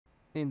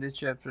In this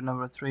chapter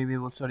number 3, we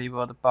will study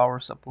about the power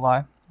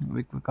supply.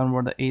 We can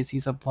convert the AC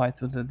supply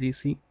to the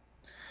DC.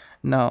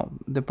 Now,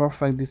 the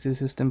perfect DC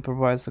system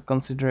provides a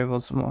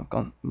considerable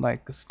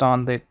like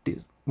standard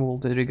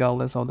voltage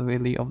regardless of the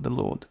value of the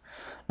load.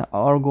 Now,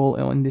 our goal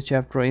in this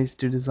chapter is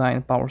to design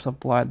a power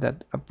supply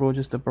that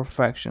approaches the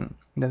perfection.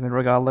 That means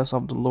regardless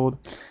of the load,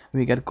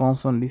 we get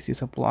constant DC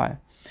supply.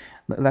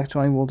 The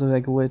electronic voltage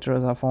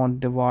regulators are found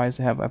devices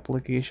have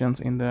applications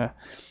in the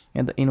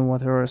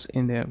inverters,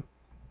 in the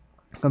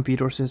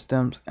computer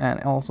systems, and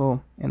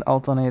also in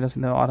alternators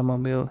in the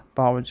automobile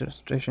power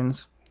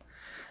stations.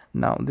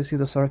 Now this is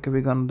the circuit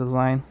we're gonna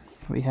design.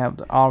 We have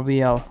the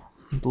RVL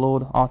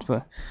load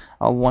output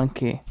of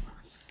 1K,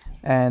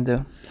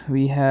 and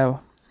we have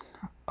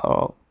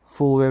a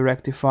full wave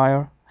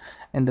rectifier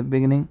in the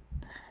beginning,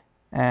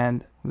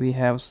 and we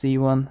have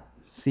C1,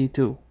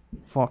 C2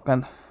 for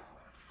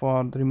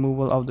the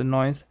removal of the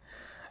noise,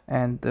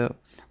 and the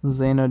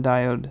Zener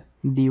diode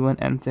D1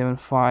 and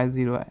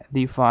 750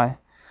 D5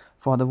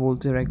 for the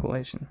voltage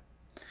regulation.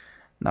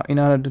 Now, in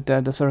order to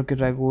test the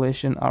circuit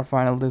regulation, our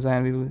final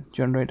design will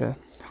generate a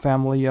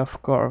family of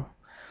curves.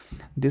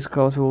 These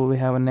curves will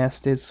have a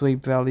nested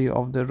sweep value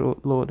of the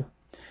load.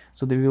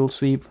 So they will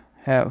sweep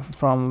have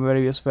from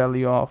various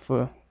value of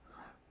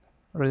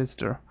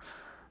resistor.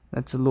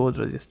 That's a load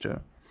resistor.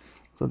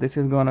 So this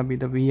is gonna be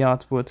the V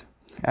output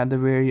at the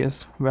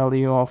various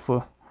value of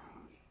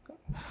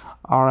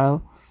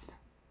RL.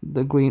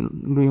 The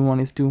green one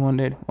is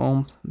 200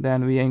 ohms.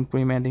 Then we are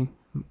incrementing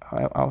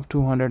of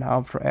 200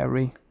 after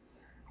every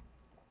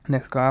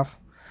next graph.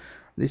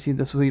 This is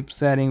the sweep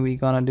setting we're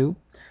gonna do.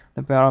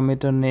 The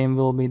parameter name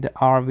will be the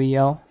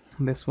RVL,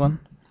 this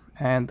one,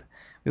 and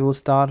we will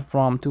start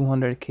from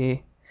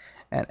 200k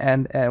and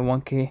end at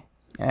 1k,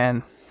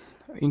 and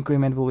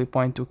increment will be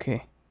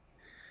 0.2k.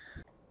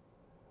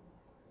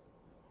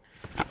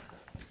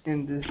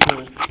 In this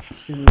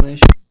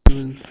simulation, we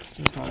will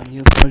start a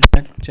new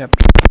project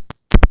chapter.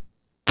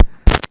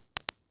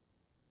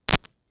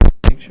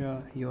 Make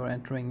sure you are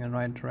entering the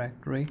right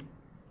directory.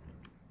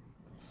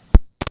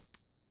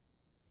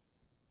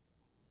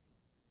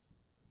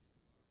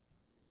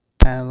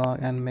 Analog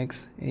and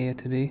mix A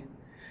to D.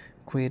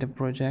 Create a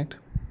project.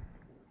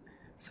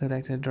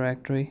 Select a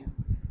directory.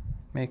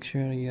 Make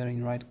sure you are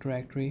in right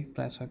directory.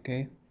 Press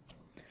OK.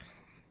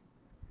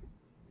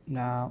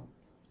 Now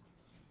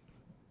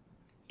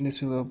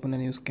this will open a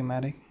new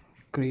schematic.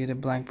 Create a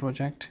blank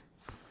project.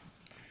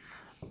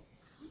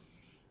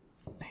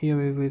 Here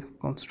we will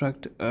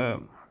construct a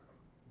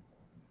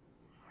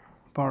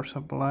power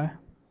supply.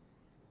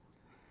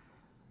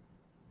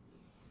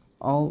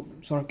 All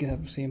circuits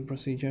have the same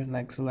procedure,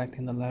 like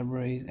selecting the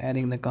libraries,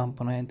 adding the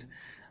component,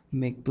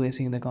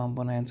 placing the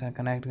components, and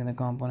connecting the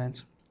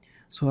components.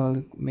 So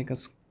I'll make a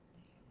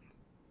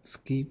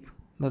skip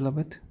a little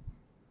bit.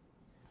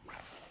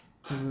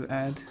 We will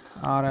add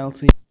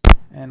RLC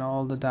and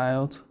all the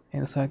diodes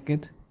in the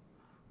circuit.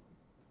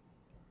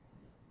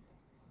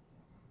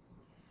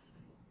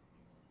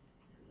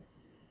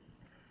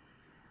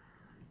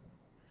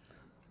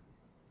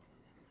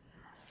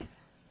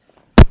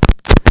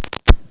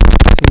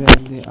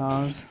 Select the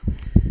R's,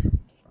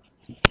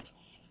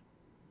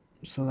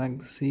 select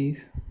the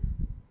C's.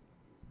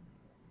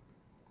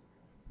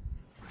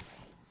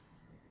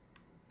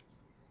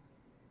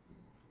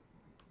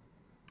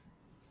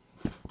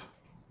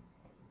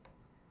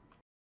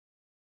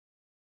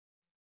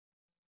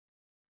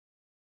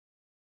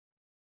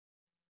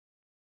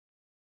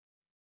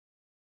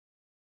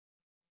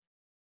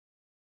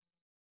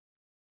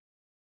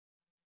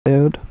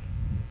 Diode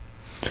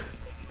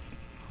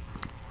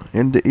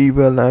in the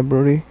eval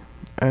library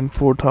and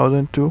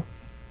 4002.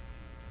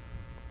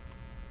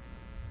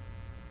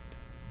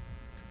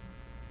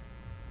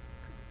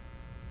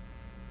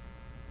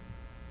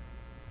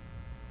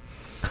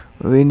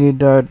 We need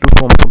that to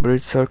form a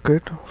bridge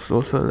circuit,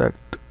 so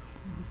select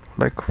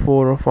like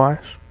 4 or 5.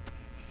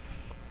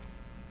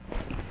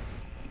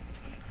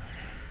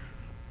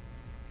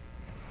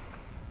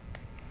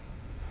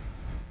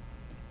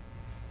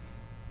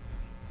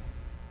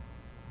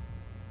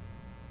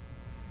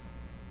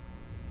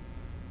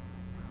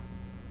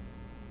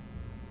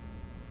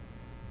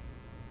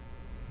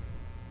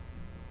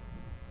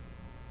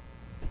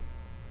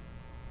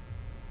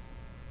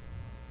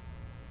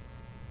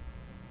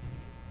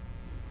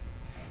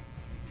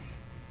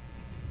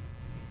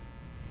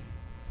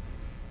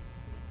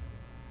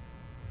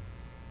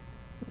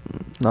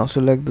 Now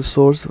select the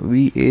source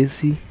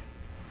VAC.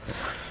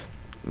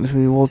 This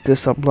will voltage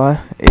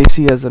supply.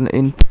 AC as an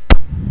input.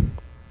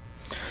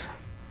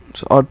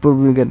 So output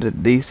we get the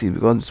DC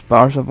because it's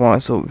power supply.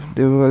 So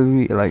there will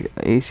be like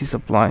AC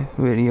supply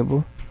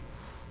variable.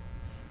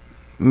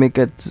 Make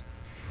it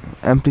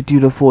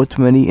amplitude of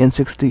 420 and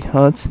 60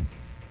 Hertz.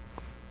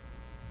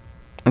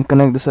 And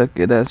connect the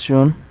circuit as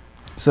shown.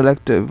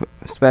 Select a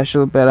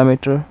special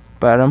parameter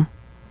param.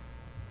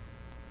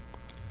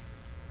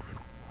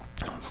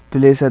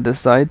 Place at the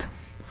side.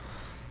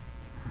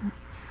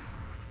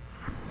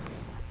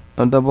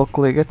 Double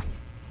click it.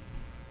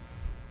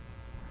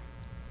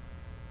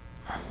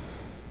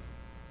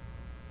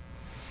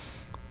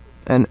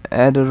 and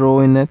add a row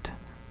in it.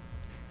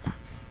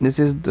 This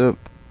is the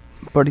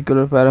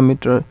particular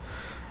parameter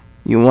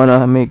you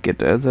wanna make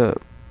it as a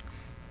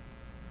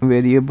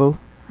variable.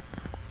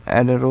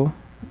 Add a row,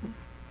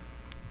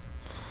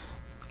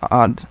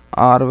 add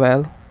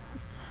rval.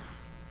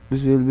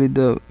 This will be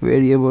the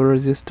variable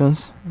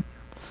resistance.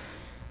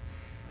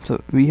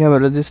 So we have a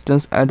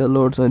resistance, add a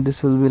load, so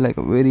this will be like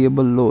a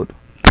variable load.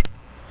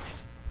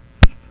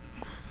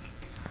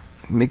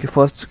 Make a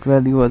first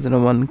value as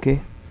 1k.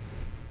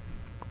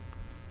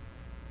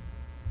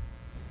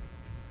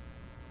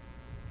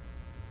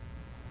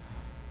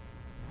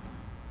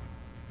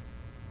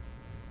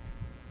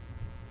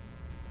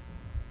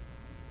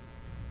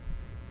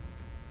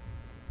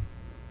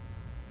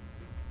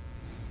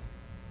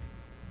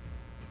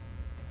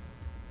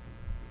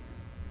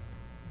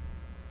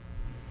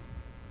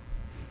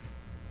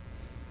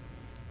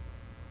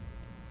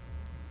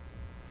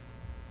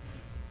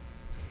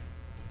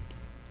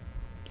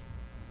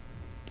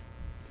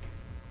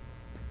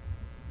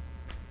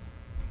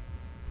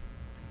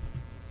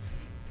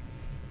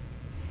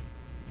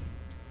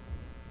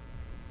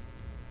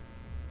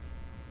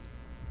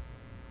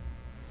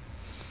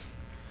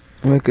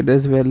 Make it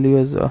as value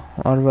as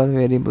rval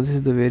variable. This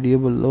is the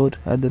variable load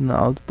at an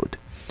output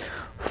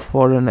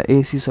for an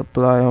AC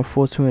supply of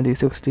approximately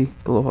 60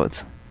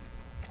 kilohertz.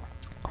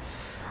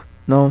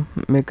 Now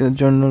make a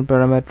general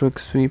parametric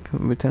sweep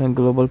with a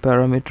global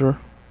parameter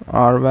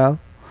rval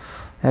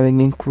having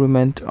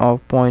increment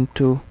of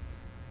 0.2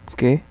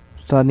 k,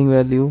 starting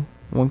value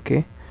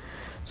 1k,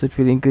 so it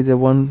will increase at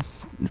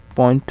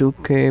 1.2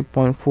 k,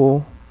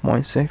 0.4,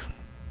 0.6.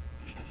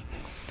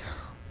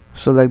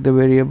 Select the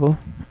variable.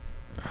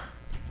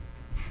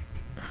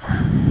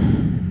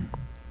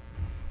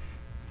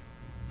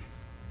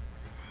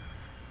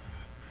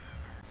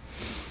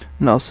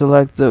 Now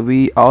select the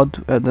V out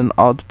as an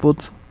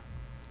output.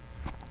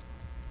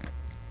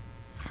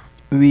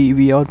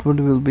 V output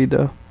will be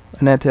the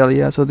net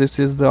area, so this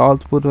is the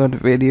output at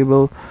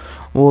variable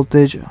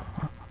voltage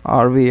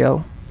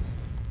RVL.